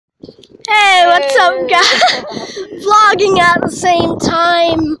What's up, guys? Vlogging at the same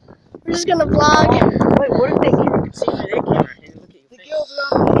time. We're just gonna vlog. Wait, what if they can see their camera and look at your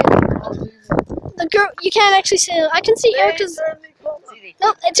face? The girl, you can't actually see her. I can see Erica's.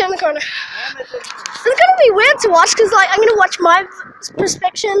 Nope, it's in the corner. It's gonna be weird to watch because, like, I'm gonna watch my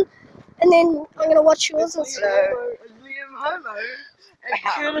perspective, and then I'm gonna watch yours. And Hello, Liam Homo, and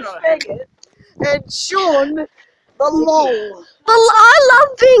Curtis Faggot, and Sean the Lol. I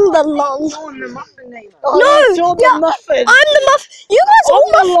love being the lol. Sean the Muffin Namer. No, Sean yeah, the Muffin. I'm the muff. You guys are all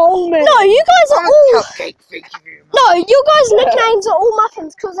I'm the long man. No, you guys are all. Cupcake, thank you very much. No, you guys' nicknames are all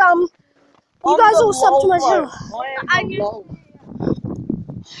muffins because you guys all sub to my channel. I am the Lol.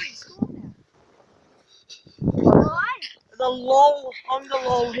 The Lol. I'm the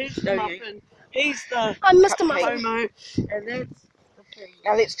Lol. He's the Muffin. He's the I'm Mr. Muffin. Homo. And that's the pig.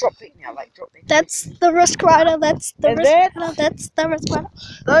 Now let's drop it. Now, like, drop it. That's the Risk Rider. That's the And Risk that's- Rider. That's the Risk Rider.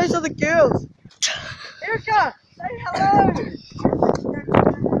 Those are the girls. Erica, say hello.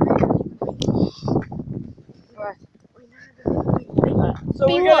 Right. So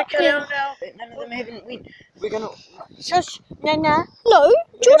Be we're gonna what? cut out now. But none of them haven't win. We're gonna shush. Nah. No,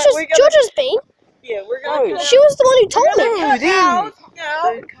 Georgia's been. Yeah, we're gonna. She was the one who told me. cut out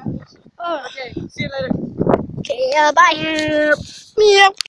now. Oh. Okay, see you later. Okay, bye. Yep.